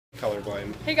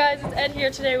colorblind. Hey guys, it's Ed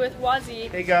here today with Wazie.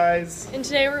 Hey guys. And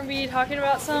today we're going to be talking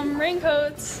about some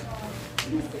raincoats.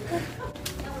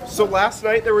 So last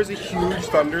night there was a huge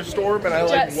thunderstorm and I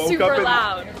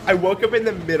I woke up in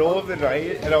the middle of the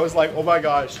night and I was like, oh my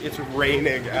gosh, it's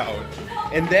raining out.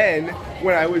 And then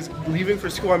when I was leaving for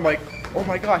school, I'm like, oh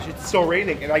my gosh, it's still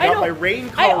raining, and I got my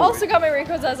raincoat. I also got my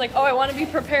raincoats. I was like, oh, I want to be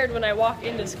prepared when I walk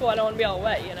into school. I don't want to be all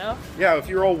wet, you know? Yeah, if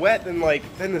you're all wet, then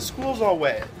the school's all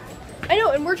wet. I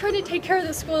know, and we're trying to take care of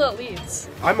the school that leads.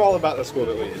 I'm all about the school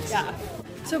that leads. Yeah.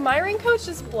 So my raincoat's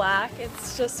just black.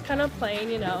 It's just kind of plain,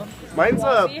 you know. Mine's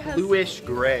a bluish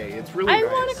gray. It's really nice. I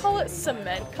want to call it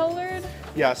cement colored.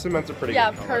 Yeah, cement's a pretty good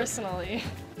color. Yeah, personally.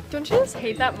 Don't you just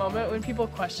hate that moment when people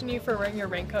question you for wearing your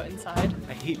raincoat inside?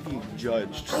 I hate being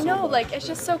judged. I know, like, it's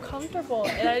just so comfortable,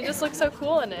 and I just look so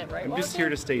cool in it, right? I'm just here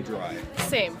to stay dry.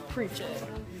 Same, preach it.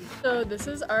 So this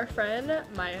is our friend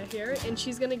Maya here, and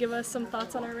she's gonna give us some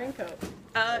thoughts on our raincoat.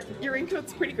 Your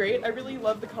raincoat's pretty great. I really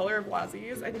love the color of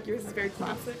Wazie's. I think yours is very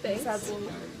classic. Thanks. It has a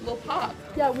little pop.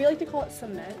 Yeah, we like to call it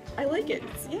cement. I like it.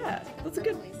 Yeah, that's a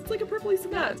good. It's like a purpley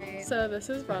cement. So this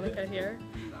is Veronica here.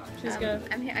 She's gonna.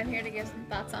 I'm here to give some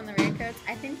thoughts on the raincoats.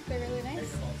 I think they're really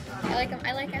nice. I like them.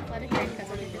 I like athletic raincoats.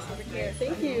 I think they're super cute.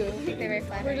 Thank you. I think they're very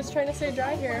flattering. We're just trying to stay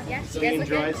dry here. Yeah, Staying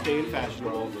dry, staying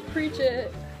fashionable. Preach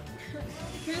it.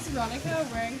 Here's Veronica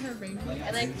wearing her raincoat.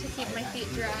 I like to keep my feet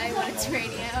dry when it's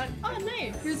raining out. Oh,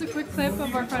 nice. Here's a quick clip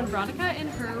of our friend Veronica in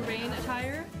her rain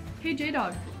attire. Hey,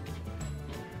 J-Dog.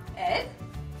 Ed?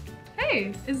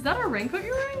 Hey, is that a raincoat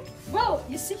you're wearing? Well,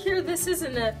 you see here, this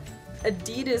isn't a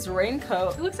Adidas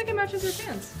raincoat. It looks like it matches your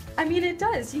pants. I mean, it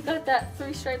does. You got that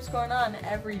 3 stripes going on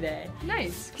every day.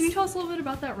 Nice. Can you tell us a little bit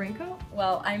about that raincoat?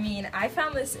 Well, I mean, I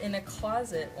found this in a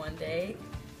closet one day,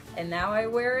 and now I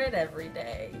wear it every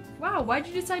day. Wow, why'd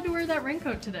you decide to wear that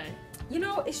raincoat today? You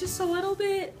know, it's just a little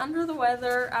bit under the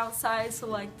weather outside, so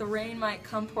like the rain might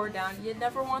come pour down. You'd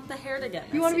never want the hair to get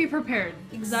messy. You want to be prepared.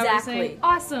 Exactly. Is that what you're saying?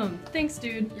 Awesome. Thanks,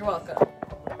 dude. You're welcome.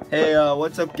 Hey,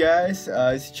 what's up, guys?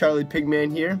 It's Charlie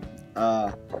Pigman here.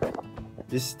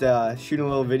 Just shooting a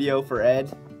little video for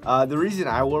Ed. The reason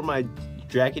I wore my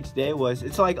jacket today was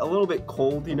it's like a little bit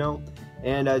cold, you know,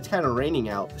 and it's kind of raining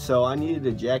out, so I needed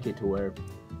a jacket to wear.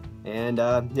 And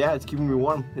yeah, it's keeping me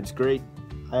warm. It's great.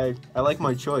 I like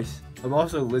my choice. I'm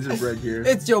also Lizardbread here.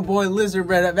 It's your boy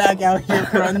Lizardbread back out here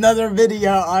for another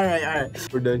video.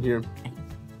 Alright. We're done here.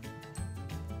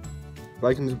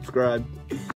 Like and subscribe.